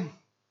home.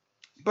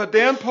 But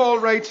then Paul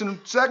writes in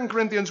 2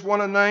 Corinthians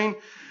 1:9,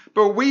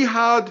 but we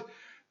had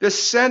the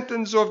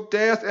sentence of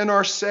death in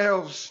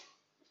ourselves,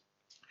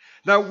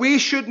 that we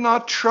should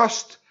not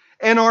trust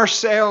in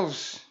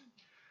ourselves.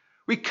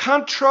 We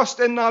can't trust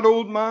in that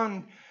old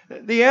man.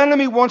 The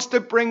enemy wants to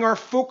bring our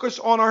focus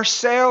on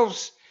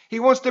ourselves. He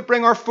wants to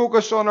bring our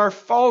focus on our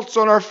faults,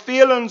 on our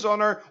failings,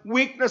 on our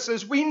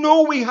weaknesses. We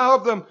know we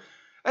have them.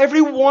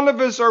 Every one of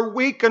us are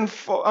weak and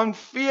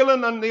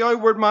failing, and the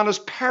outward man is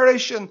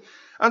perishing.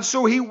 And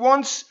so he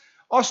wants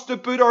us to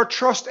put our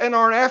trust in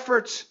our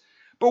efforts.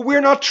 But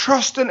we're not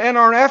trusting in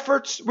our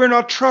efforts. We're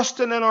not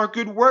trusting in our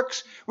good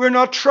works. We're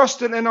not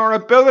trusting in our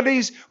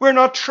abilities. We're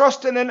not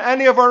trusting in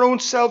any of our own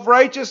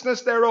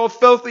self-righteousness. They're all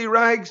filthy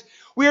rags.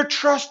 We're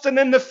trusting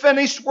in the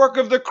finished work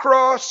of the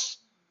cross.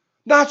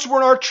 That's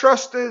where our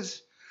trust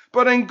is.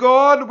 But in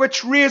God,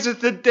 which raiseth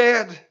the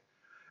dead.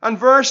 And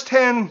verse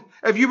 10,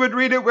 if you would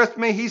read it with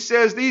me, he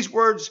says these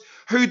words,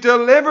 who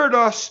delivered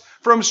us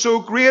from so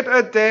great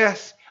a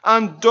death,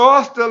 and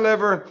doth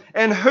deliver,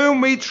 in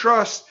whom we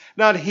trust,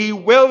 that he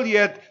will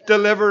yet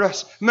deliver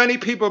us. Many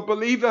people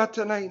believe that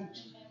tonight.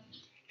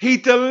 He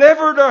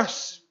delivered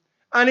us,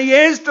 and he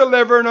is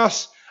delivering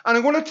us. And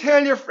I'm going to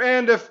tell you,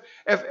 friend,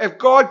 if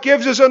God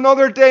gives us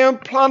another day on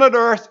planet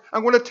Earth,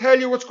 I'm going to tell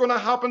you what's going to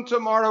happen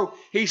tomorrow.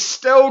 He's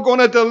still going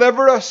to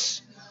deliver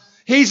us.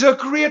 He's a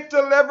great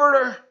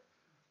deliverer.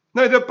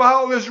 Now the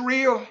battle is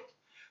real,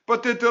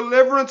 but the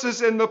deliverance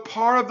is in the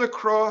power of the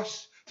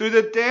cross, through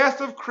the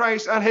death of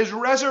Christ and his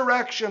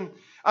resurrection.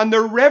 And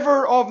the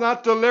river of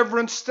that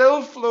deliverance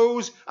still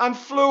flows and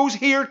flows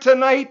here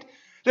tonight.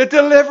 The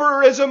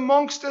deliverer is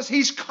amongst us.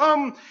 He's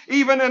come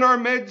even in our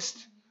midst.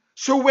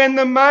 So when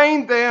the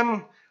mind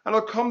then, and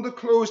I'll come to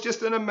close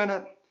just in a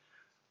minute,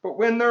 but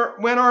when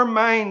our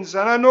minds,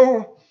 and I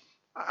know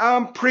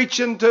I'm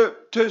preaching to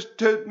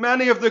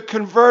many of the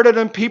converted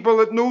and people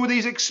that know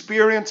these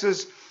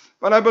experiences,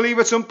 but I believe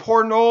it's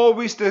important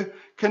always to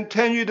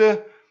continue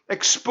to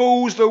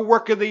expose the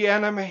work of the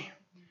enemy.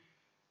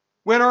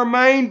 When our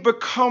mind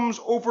becomes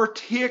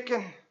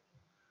overtaken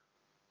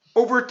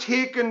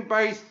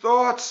by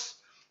thoughts,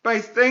 by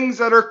things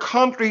that are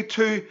contrary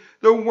to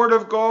the Word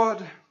of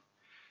God,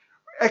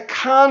 it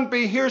can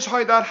be, here's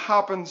how that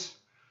happens.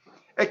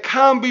 It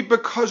can be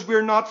because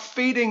we're not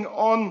feeding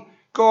on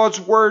God's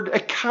Word.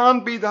 It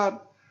can be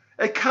that.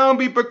 It can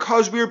be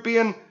because we're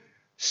being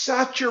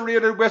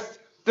saturated with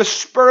the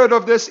spirit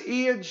of this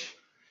age.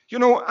 You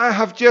know,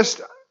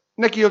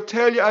 Nicky will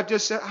tell you, I've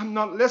just said, I'm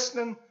not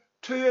listening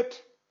to it.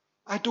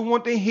 I don't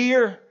want to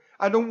hear.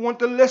 I don't want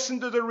to listen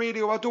to the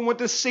radio. I don't want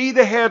to see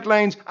the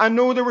headlines. I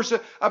know there was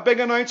a big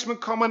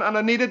announcement coming, and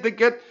I needed to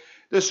get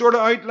the sort of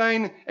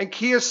outline in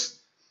case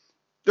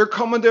they're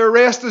coming to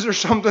arrest us or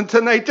something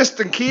tonight, just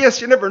in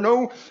case, you never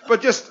know.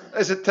 But just,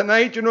 is it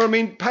tonight, you know what I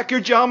mean? Pack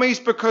your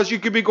jammies because you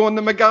could be going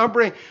to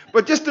McIlwrath.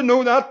 But just to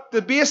know that,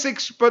 the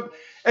basics, but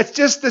it's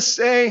just to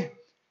say,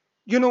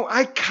 you know,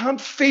 I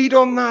can't feed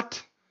on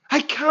that. I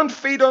can't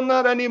feed on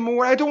that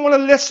anymore. I don't want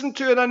to listen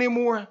to it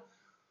anymore.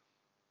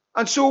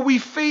 And so we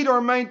feed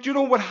our mind. Do you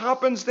know what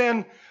happens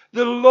then?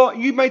 The law,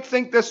 you might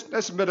think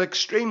that's a bit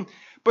extreme,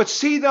 but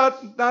see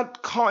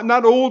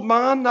that old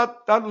man,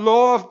 that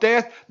law of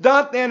death,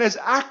 that then is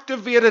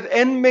activated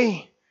in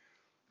me.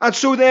 And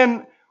so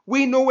then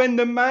we know in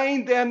the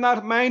mind, then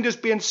that mind is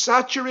being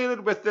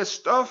saturated with this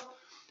stuff.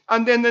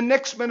 And then the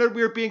next minute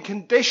we're being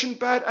conditioned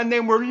by it, and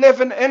then we're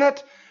living in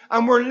it.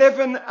 And we're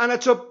living, and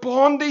it's a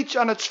bondage,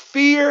 and it's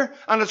fear,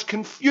 and it's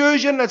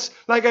confusion. It's,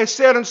 like I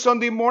said on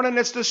Sunday morning,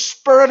 it's the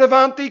spirit of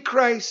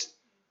Antichrist.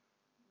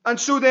 And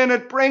so then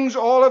it brings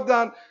all of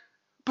that.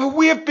 But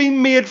we have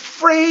been made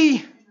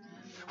free.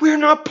 We're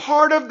not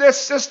part of this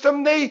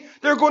system.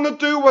 They're going to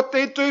do what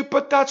they do,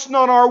 but that's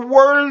not our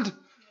world.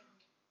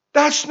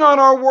 That's not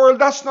our world.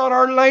 That's not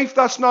our life.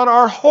 That's not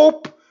our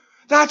hope.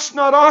 That's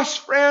not us,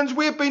 friends.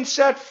 We've been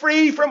set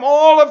free from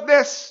all of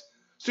this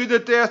through the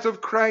death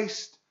of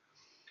Christ.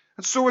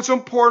 And so it's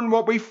important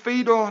what we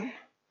feed on.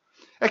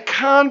 It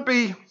can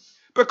be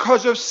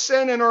because of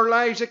sin in our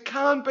lives. It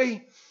can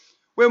be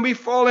when we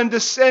fall into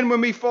sin, when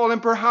we fall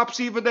in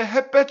perhaps even the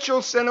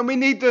habitual sin. And we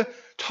need to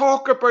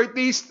talk about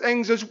these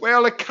things as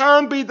well. It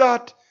can be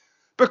that,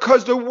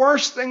 because the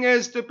worst thing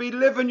is to be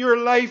living your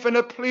life in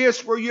a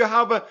place where you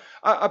have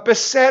a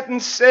besetting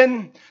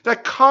sin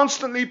that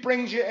constantly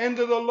brings you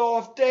into the law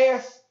of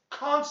death.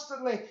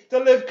 Constantly to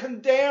live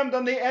condemned,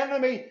 and the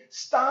enemy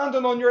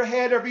standing on your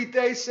head every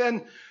day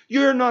saying,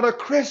 you're not a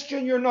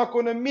Christian, you're not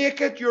going to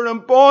make it, you're in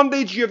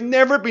bondage, you've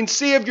never been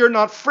saved, you're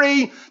not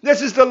free,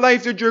 this is the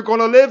life that you're going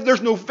to live,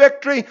 there's no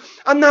victory.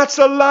 And that's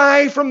a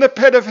lie from the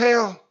pit of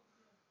hell.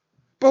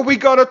 But we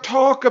got to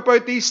talk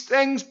about these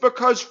things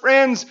because,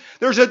 friends,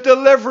 there's a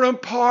delivering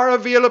power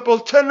available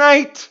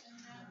tonight.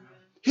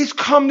 He's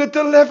come to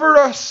deliver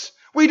us.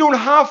 We don't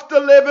have to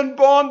live in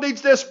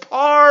bondage. This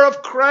power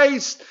of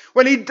Christ,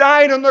 when he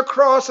died on the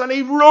cross and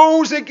he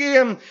rose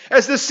again,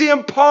 is the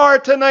same power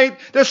tonight.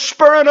 The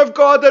Spirit of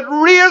God that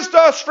raised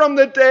us from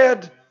the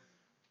dead.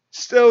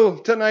 Still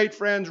tonight,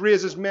 friends,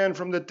 raises men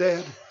from the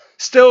dead.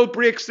 Still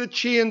breaks the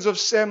chains of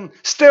sin.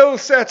 Still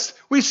sets,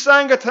 we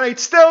sang it tonight,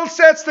 still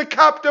sets the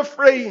captive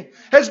free.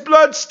 His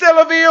blood still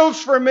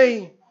avails for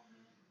me.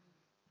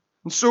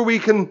 And so we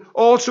can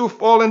also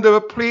fall into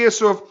a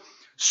place of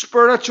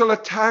spiritual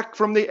attack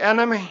from the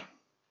enemy.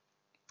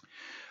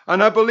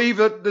 And I believe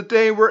that the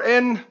day we're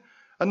in,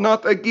 and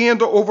not again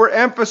to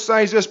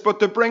overemphasize this, but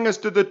to bring us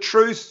to the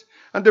truth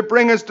and to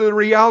bring us to the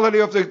reality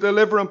of the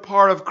delivering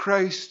power of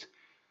Christ.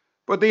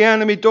 But the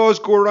enemy does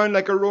go around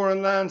like a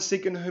roaring lion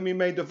seeking whom he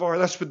may devour.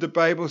 That's what the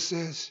Bible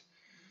says.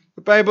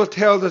 The Bible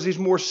tells us he's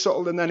more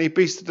subtle than any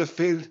beast of the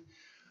field.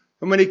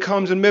 And when he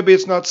comes, and maybe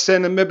it's not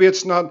sin, and maybe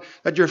it's not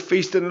that you're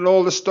feasting and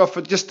all the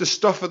stuff, just the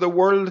stuff of the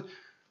world.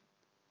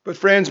 But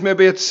friends,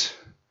 maybe it's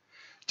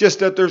just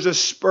that there's a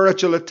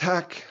spiritual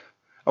attack,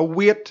 a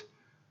weight.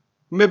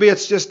 Maybe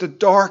it's just a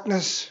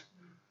darkness,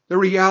 the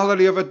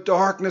reality of a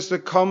darkness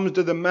that comes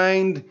to the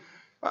mind,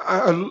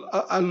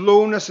 a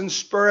lowness in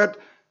spirit,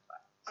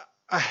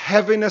 a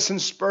heaviness in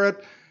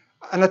spirit,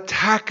 an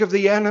attack of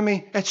the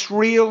enemy. It's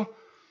real.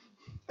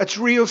 It's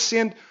real,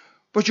 saint,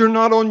 but you're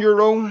not on your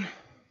own.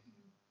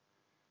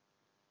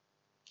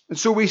 And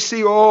so we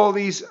see all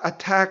these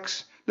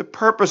attacks. The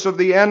purpose of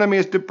the enemy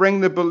is to bring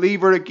the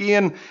believer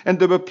again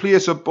into a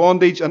place of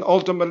bondage and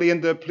ultimately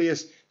into a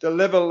place to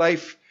live a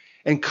life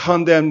in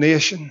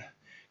condemnation.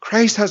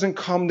 Christ hasn't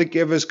come to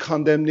give us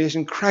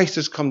condemnation. Christ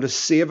has come to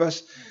save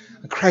us.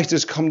 And Christ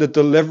has come to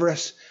deliver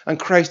us. And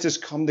Christ has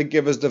come to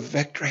give us the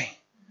victory.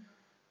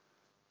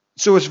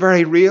 So it's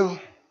very real.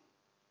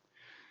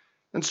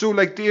 And so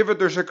like David,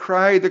 there's a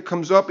cry that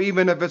comes up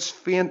even if it's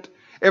faint.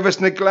 If it's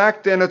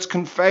neglect, then it's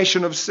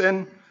confession of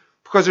sin.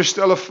 Because there's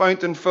still a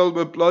fountain filled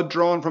with blood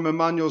drawn from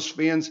Emmanuel's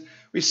veins.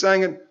 We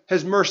sang it,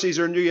 his mercies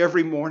are new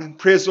every morning.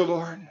 Praise the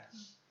Lord.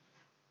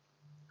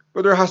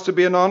 But there has to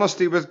be an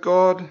honesty with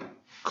God.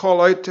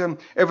 Call out to him.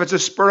 If it's a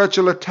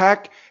spiritual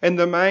attack in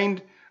the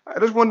mind, I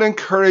just want to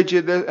encourage you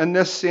in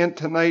this saint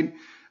tonight.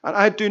 And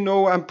I do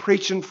know I'm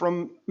preaching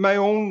from my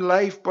own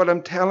life, but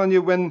I'm telling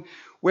you,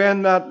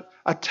 when that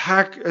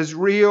attack is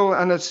real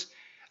and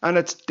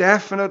it's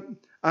definite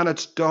and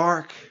it's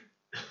dark,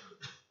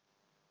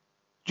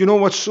 do you know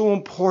what's so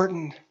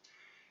important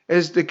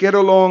is to get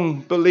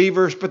along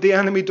believers, but the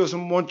enemy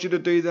doesn't want you to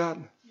do that.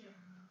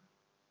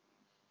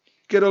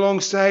 Get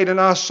alongside and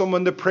ask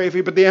someone to pray for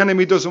you, but the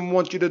enemy doesn't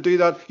want you to do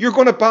that. You're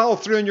going to battle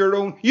through on your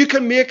own. You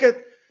can make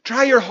it.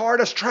 Try your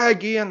hardest. Try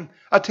again.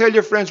 I tell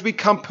you, friends, we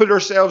can't pull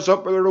ourselves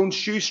up with our own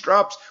shoe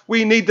straps.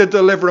 We need the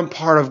delivering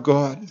power of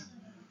God.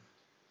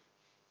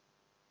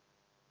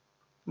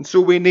 And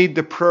so we need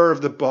the prayer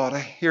of the body.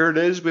 Here it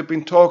is. We've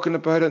been talking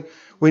about it.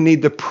 We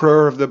need the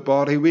prayer of the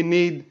body. We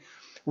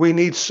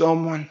need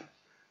someone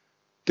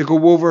to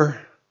go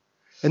over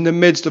in the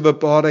midst of a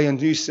body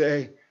and you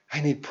say,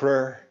 I need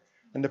prayer.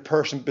 And the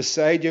person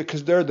beside you,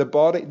 because they're the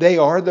body, they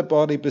are the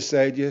body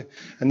beside you.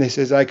 And they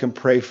says, I can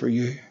pray for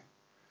you.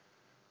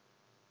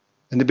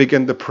 And they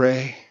begin to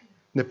pray.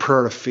 The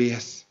prayer of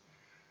faith.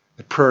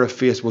 The prayer of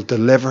faith will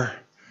deliver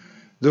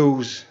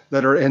those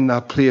that are in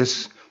that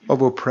place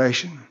of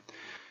oppression.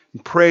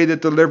 And pray the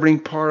delivering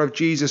power of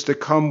Jesus to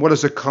come. What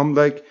does it come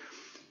like?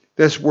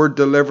 This word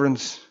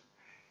deliverance,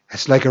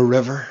 it's like a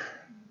river.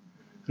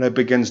 And it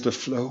begins to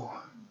flow.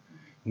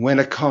 When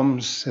it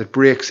comes, it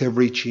breaks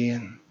every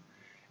chain.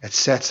 It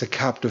sets the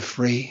captive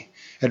free.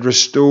 It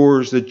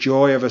restores the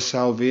joy of a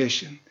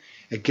salvation.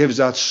 It gives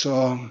that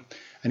song.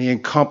 And he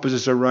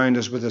encompasses around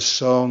us with the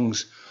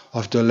songs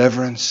of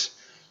deliverance.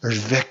 There's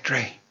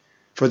victory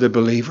for the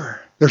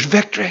believer. There's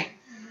victory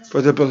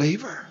for the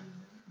believer.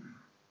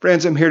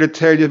 Friends, I'm here to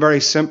tell you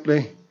very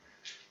simply,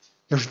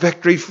 there's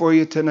victory for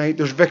you tonight.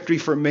 There's victory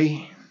for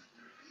me.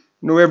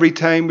 You know, every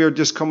time we're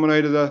just coming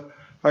out of the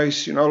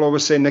house, you know, I'll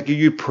always say, Nicky,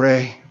 you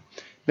pray.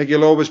 Nicky,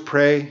 you'll always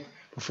pray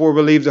before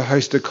we leave the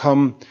house to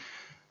come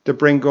to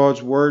bring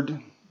God's word.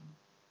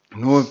 You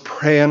know, I'm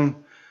praying,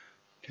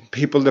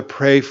 people to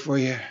pray for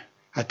you.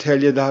 I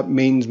tell you, that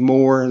means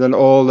more than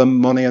all the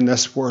money in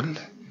this world.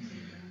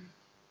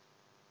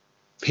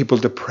 People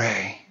to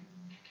pray.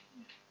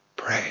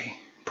 Pray,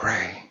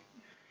 pray.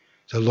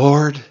 The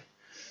Lord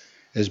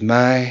is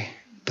my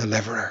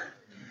deliverer.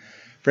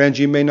 Friends,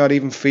 you may not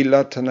even feel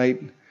that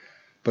tonight,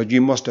 but you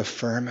must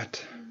affirm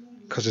it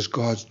because it's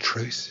God's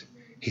truth.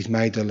 He's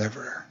my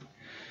deliverer.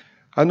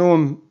 I know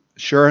I'm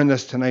sharing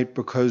this tonight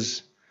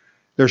because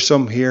there's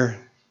some here.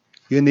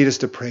 You need us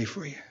to pray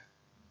for you.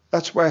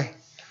 That's why.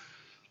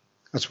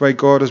 That's why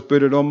God has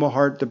put it on my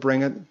heart to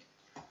bring it.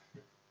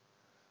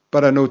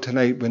 But I know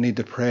tonight we need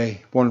to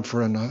pray one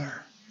for another.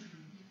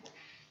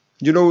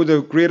 You know,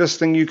 the greatest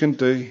thing you can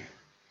do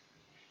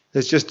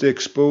is just to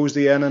expose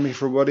the enemy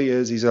for what he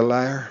is. He's a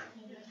liar.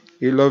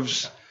 He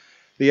loves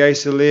the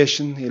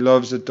isolation. He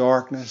loves the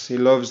darkness. He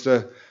loves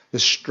the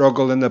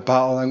struggle and the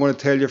battle. I'm going to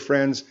tell you,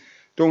 friends,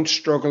 don't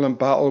struggle and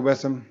battle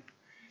with him.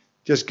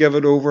 Just give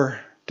it over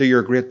to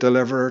your great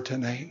deliverer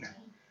tonight.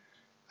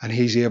 And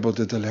he's able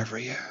to deliver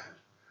you.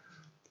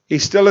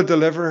 He's still a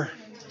deliverer.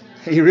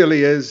 He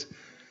really is.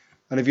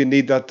 And if you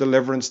need that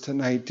deliverance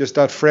tonight, just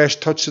that fresh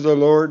touch of the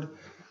Lord,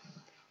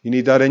 you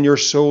need that in your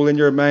soul, in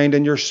your mind,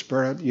 in your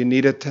spirit. You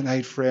need it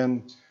tonight,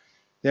 friend.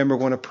 Then we're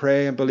going to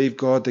pray and believe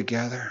God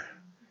together.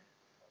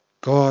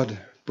 God,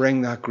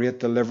 bring that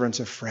great deliverance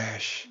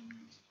afresh.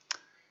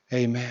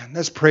 Amen.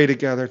 Let's pray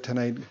together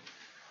tonight.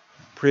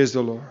 Praise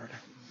the Lord.